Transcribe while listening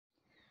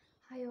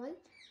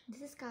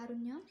This is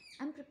Karunya.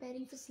 I'm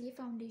preparing for CA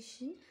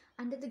Foundation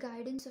under the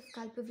guidance of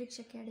Kalpavruksh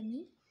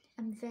Academy.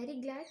 I'm very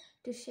glad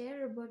to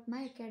share about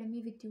my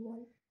academy with you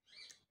all.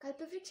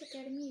 Kalpavruksh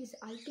Academy is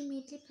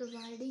ultimately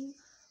providing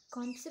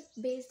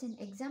concept-based and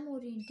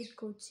exam-oriented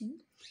coaching.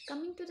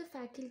 Coming to the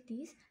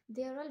faculties,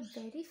 they are all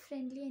very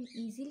friendly and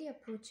easily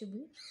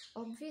approachable.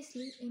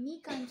 Obviously,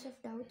 any kinds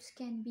of doubts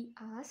can be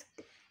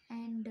asked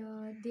and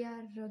they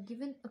are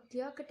given a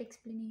clear-cut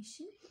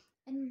explanation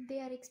and they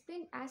are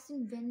explained as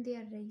and when they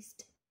are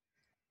raised.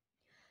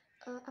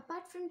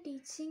 Apart from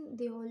teaching,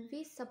 they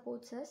always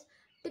supports us.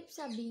 Tips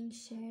are being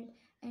shared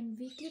and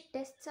weekly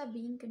tests are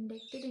being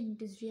conducted, and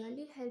it is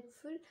really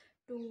helpful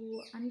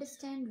to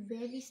understand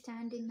where we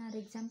stand in our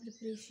exam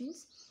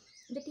preparations.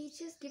 The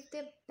teachers give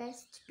their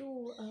best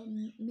to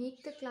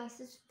make the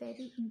classes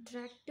very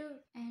interactive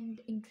and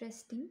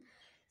interesting.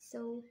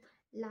 So,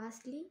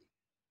 lastly,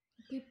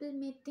 people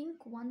may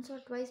think once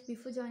or twice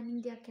before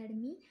joining the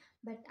academy,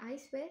 but I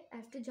swear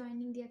after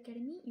joining the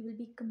academy, you will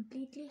be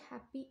completely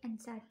happy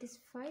and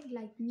satisfied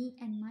like me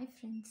and my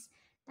friends.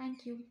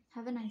 Thank you.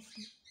 Have a nice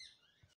day.